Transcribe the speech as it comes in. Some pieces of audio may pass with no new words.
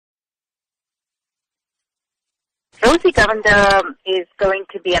Rosy Govender is going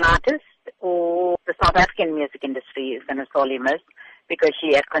to be an artist who the South African music industry is going to sorely miss because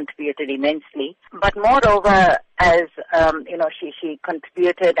she has contributed immensely. But moreover, as she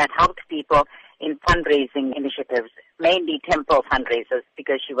contributed and helped people in fundraising initiatives, mainly temple fundraisers,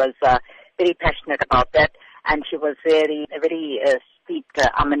 because she was very passionate about that, and she was very steeped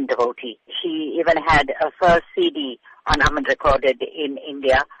Aman devotee. She even had a first CD on Aman recorded in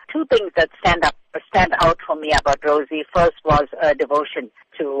India. Two things that stand out for me about Rosy. First was a devotion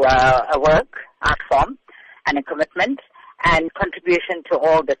to a work, art form, and a commitment, and contribution to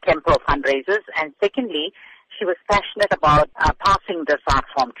all the temple fundraisers. And secondly, she was passionate about passing this art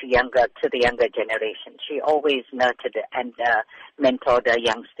form to the younger generation. She always nurtured and mentored the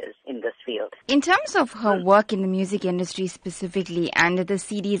youngsters in this field. In terms of her work in the music industry specifically and the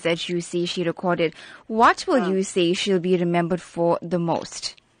CDs that you say she recorded, what will you say she'll be remembered for the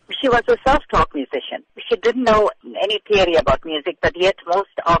most? She was a self-taught musician. She didn't know any theory about music, but yet most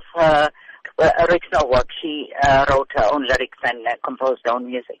of her original work, she wrote her own lyrics and composed her own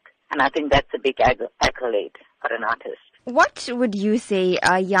music. And I think that's a big accolade for an artist. What would you say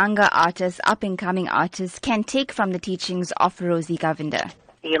a younger artist, up-and-coming artist, can take from the teachings of Rosy Govender?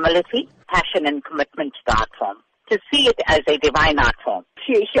 Humility, passion, and commitment to the art form. To see it as a divine art form.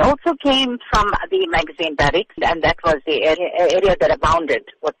 She also came from the magazine Barracks, and that was the area that abounded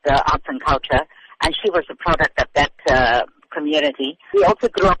with the arts and culture, and she was a product of that community. We also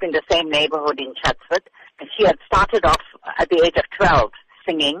grew up in the same neighborhood in Chatsworth, and she had started off at the age of 12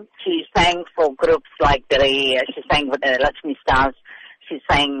 singing. She sang for groups like she sang with the Lakshmi Stars, she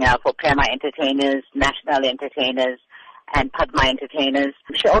sang for Prema Entertainers, National Entertainers, and Padma Entertainers.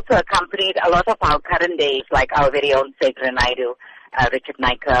 She also accompanied a lot of our current days, like our very own Segra Naidu, Richard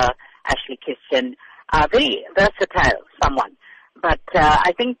Naicker, Ashley Christian, very versatile someone. But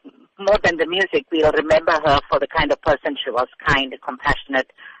I think more than the music, we'll remember her for the kind of person she was, kind,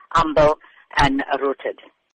 compassionate, humble, and rooted.